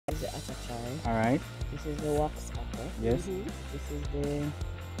Alright. This is the wax apple. Yes. This is the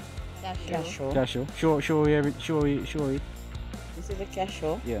cashew. Cashew. Show it. This is the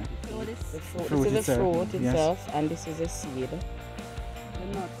cashew. Yeah. The fruit. Fruit this is the itself. fruit itself, and this is the seed. The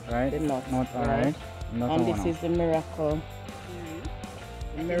nut. Right. The nut. Alright. And this is the miracle.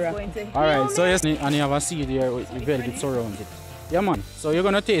 Alright, so yes, and you have a seed here with velvet surrounds it. Yeah man, so you're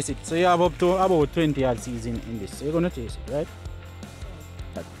gonna taste it. So you have up to about 20 odd seeds in this. So you're gonna taste it, right?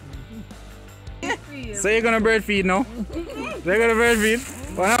 So you're gonna bird feed now? So you're gonna bird feed?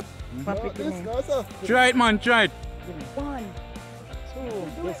 Try it man, try it. 1,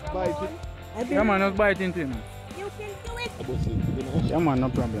 2, Just bite it. Yeah man, just bite into it man. You can do it. Yeah man, no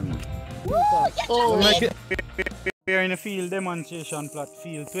problem man. Oh, Here in the field demonstration plot,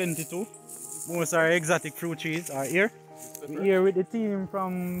 field 22. Most our exotic fruit trees are here. We're here with the team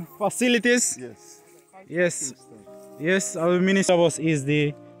from facilities. Yes. Yes. Yes, our minister of us is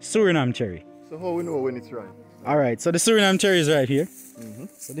the Suriname cherry. So how we know when it's ripe? Alright, so the Suriname cherry is right here.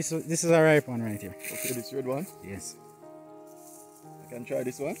 So this is a ripe one right here. Okay, this red one. Yes. I can try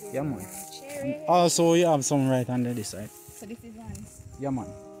this one. Yeah man. Cherry. Also you have some right under this side. So this is one. Yeah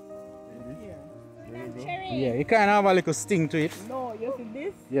man. Cherry. Yeah, it kind of have a little sting to it. no, you see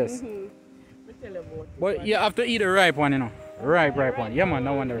this? Yes. We tell you about it. But you have to eat the ripe one, you know. Ripe one. Yeah man,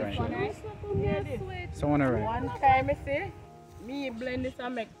 no one the ripe. So one the ripe. One time I say, me blend this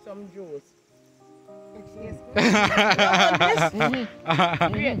and make some juice. Wait,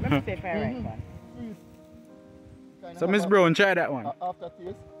 let me take a ripe one. So Miss Brown, try that one. After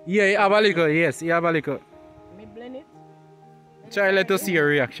taste? Yeah, you have a little, yes, you have a little. Me blend it. Try let us see your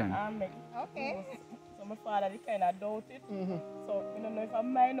reaction. And make Okay. so my father they kind of doubt it. So I don't know if I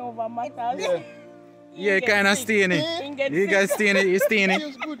mind over matters. Yeah, you kind of stain it. You guys stain it, you stain It it.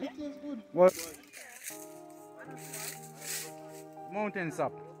 tastes good, it tastes good. What? Mountain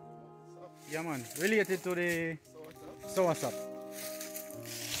sap. Yeah man, related to the sour sap.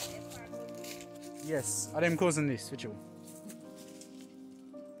 Yes, I them cousin this with you.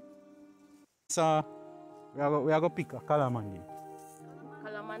 So we are going to pick a calamandin.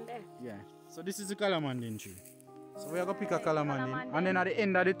 Calamande. Yeah. So this is the calamandin tree. So we are going to pick a calamandin and then at the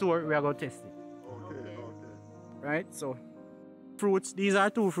end of the tour we are going to test it. Okay. Right? So fruits, these are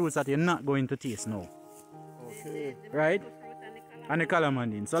two fruits that you're not going to taste now. Okay. Right? And the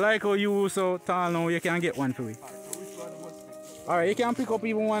calamandin. So like how you so tall now, you can get one for me. Alright, you can pick up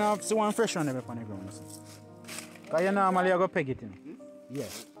even one of so one fresh one on the ground. Because you normally go peg it in. Yeah.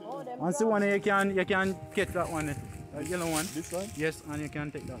 Once the one you can catch that one, that yellow one. This one? Yes, and you can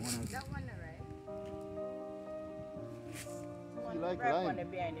take that one out. That one, right? You like Ripe lime? one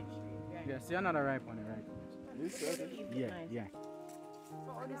behind the tree. Yes, see another ripe one, right? This one? Yeah.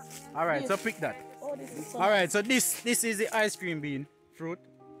 Alright, so pick that. Oh, this is so Alright, so this is the ice cream bean fruit.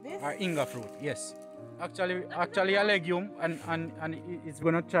 This? Or inga fruit, yes. Actually a legume and it's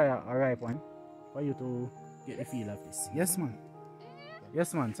gonna try a ripe one for you to get the feel of this. Yes man.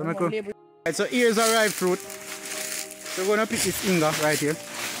 Yes man. So right, so here's a ripe fruit. So we're gonna pick this inga right here.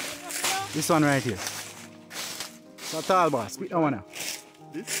 This one right here. So tall boss, pick that one out.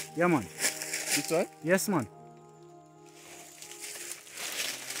 This? Yeah man. This one? Yes man.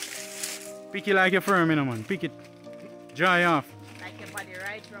 Pick it like you're firm, you know man. Pick it. Dry off. like your body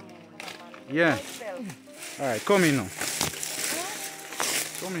right, Ramon. Yeah. Alright, come in now.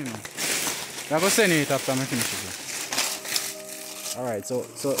 Come in now. I'm gonna send it after I finish it. Alright, so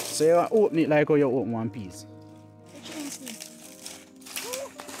you open it like how you open one piece.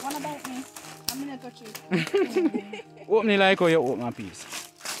 Wanna bite me? I'm gonna touch it. Open it like how you open a piece.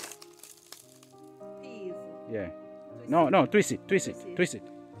 Peas. Yeah. No, twist it.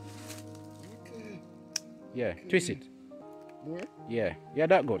 Yeah, twist it. More? Yeah,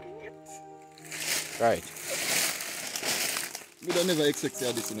 that good. Right. We don't never expect to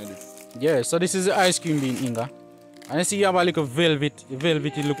have this in this. Yeah, so this is the ice cream bean inga. And you see you have a little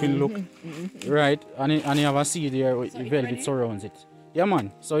velvety looking look. Right, and you have a seed here with velvet surrounds it. Yeah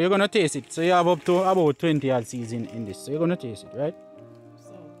man, so you're gonna taste it. So you have up to about 20 odd seeds in this. So you're gonna taste it, right?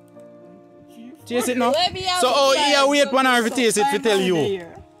 Taste it now. So oh yeah, wait 1 hour to taste it to tell you.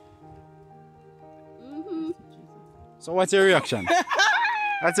 So what's your reaction?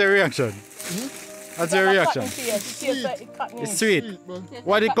 That's your reaction. That's your reaction. It's sweet.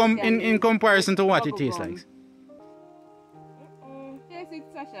 What it come in comparison to what it tastes like? Taste it,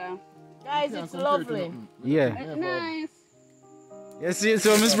 Sasha. Guys, it's lovely. Yeah. Nice. You see,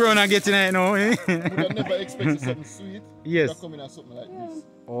 so Miss Brown are getting it now. Eh? We don't never expect something sweet. Yes. That come in as something like this.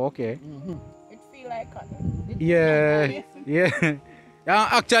 Oh, okay. It feel like cotton. Yeah. Yeah.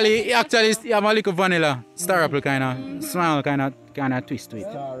 Actually, you have a little vanilla star apple kind of smell, kind of twist to it.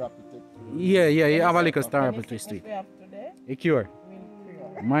 Star apple Yeah, you have a little star apple twist to If it. we have today, A cure.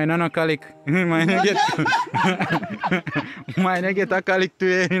 we'll cure. Mine no colic. Mine no get Mine no get a colic to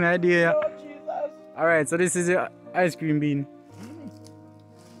it in idea. Oh, Jesus. Alright, so this is your ice cream bean.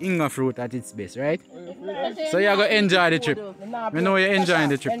 Inga fruit at its best, right? So you're gonna enjoy the trip. We know you're enjoying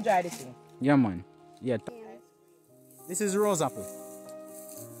the trip. Enjoy the thing. Yeah, man. Yeah. This is rose apple.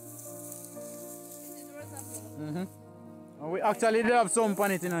 And we actually did have some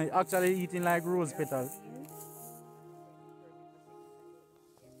on it, you know, actually eating like rose petals.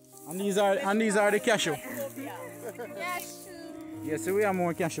 And these are the cashew. Yeah, so we have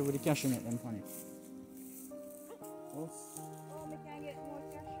more cashew with the cashew nut than on it. Oh.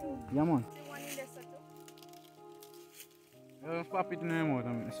 Yeah, man. Pop it in your mouth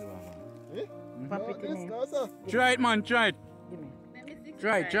and make me see what happens. Pop it in here. Try it, man, try it. Give me.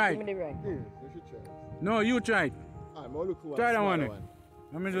 Try it. Give me the right. Yeah, you should try it. No, you try it. I'm all looking for Try that smaller one.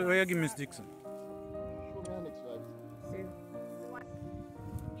 Let me just, where you give me sticks. Show me our next right. See.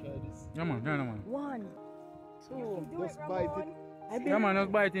 Try this. Yeah, man, try that one. 1, 2. Just bite it. Yeah, man,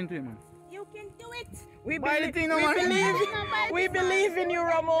 just bite into it, man. You can do it. We Bite the thing, no, man. we believe in you,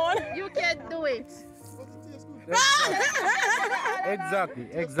 Ramon. You can do it. But it tastes good.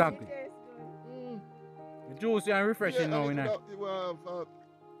 Exactly. The juicy and refreshing now, you know. You have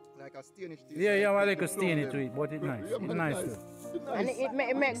like a steinish taste. Yeah, I like a stain to it, but it's nice. It's nice too. And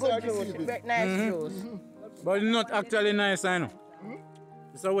it make good juice. It make nice juice. But it's not actually nice, I know.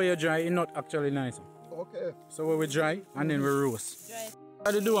 It's the way you dry, it's not actually nice. Okay. So when we dry and then we roast.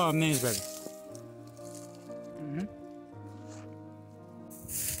 How do you do have nails, baby?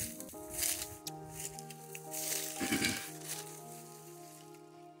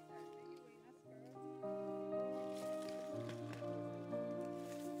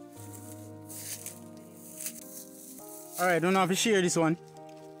 Alright, don't have to share this one.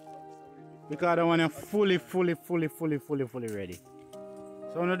 Because I want to fully ready.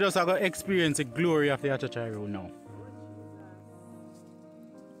 So I just have to experience the glory of the Achachai roll now.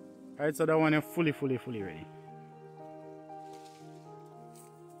 Alright, so that one is fully ready.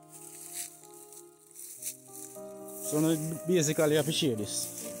 So now basically I have to share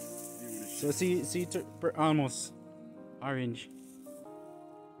this. So see almost orange.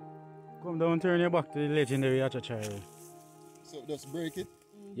 Come down, turn your back to the legendary Achachai roll. So just break it.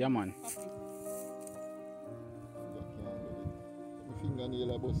 Yeah, man.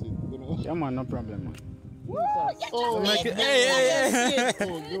 Fingernail bust it. You know? Yeah, man, no problem, man. Oh, Like, hey.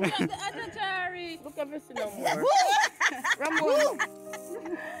 Oh, good. look at this no more. Ramon.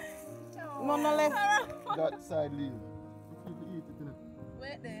 No left. That side leave. If you eat it, you know.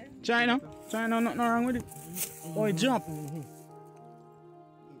 Wait there. China, nothing wrong with it. Oh, it jump. It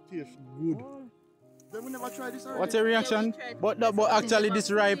tastes good. Then we never tried this already. What's your reaction? But actually this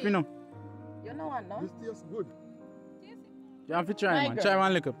ripe, you know. You know what, no? This tastes good. You have to try, man. Try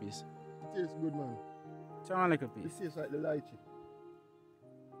one little piece. It tastes good, man. Try one little This piece. tastes like the lychee.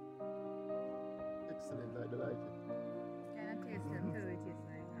 Excellent, like the lychee. Can I taste them too? It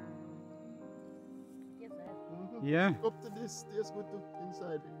tastes like Yeah. Up to this, tastes good too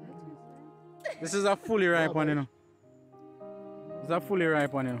inside. This is a fully ripe one, you know. It's a fully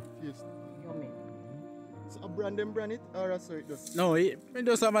ripe one, you know. Tastes. Yummy. So a brand it or so it just. No, it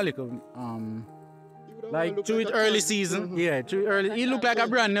just have a little It would have like look to it a early can. season. Yeah, to it early. It look like a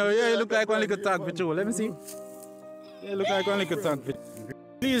brand new. Yeah, it look like one little tag for two. Let me see. Yeah, it look like one little tag for.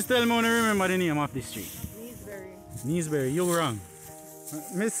 Please tell me when you remember the name of this street. Neesbury, you're wrong.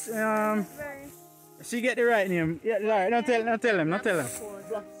 Miss, she get the right name. Yeah, alright, not tell them. Black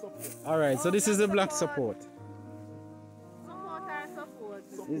support. Alright, so this is the black support. support.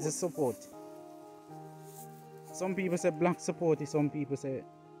 It's a support. Some people say black support, some people say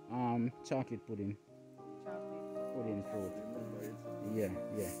chocolate pudding. Pudding fruit. Yeah.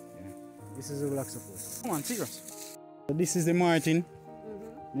 This is the black support. Come on, serious. So this is the Martin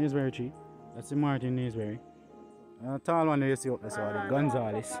Neesbury tree. That's the Martin Neesbury. Tall one you see up there, so the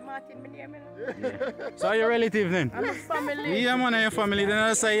Gonzales. Yeah. So your relative then? I'm a family. Yeah, man, your family. Then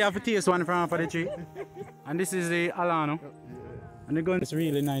I say you have to taste one from for the tree. And this is the Alano. And the gun is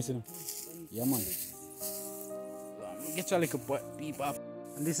really nice, you know. Yeah, man. Get your little peep up.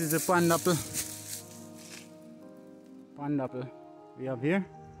 And this is the pineapple. Pineapple we have here.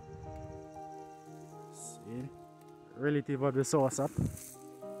 See, relative of the sauce up.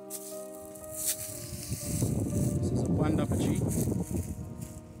 This is a pineapple tree.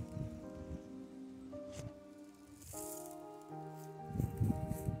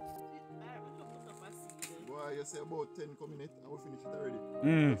 Boy, you say about 10 coming it and we finish it already.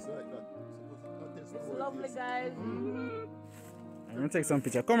 Mm. Just like that. It's lovely, guys. I'm gonna take some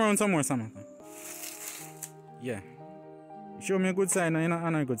picture. Come around some more, Samantha. Yeah. Show me a good side now, you know,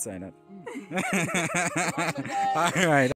 and a good side. Alright.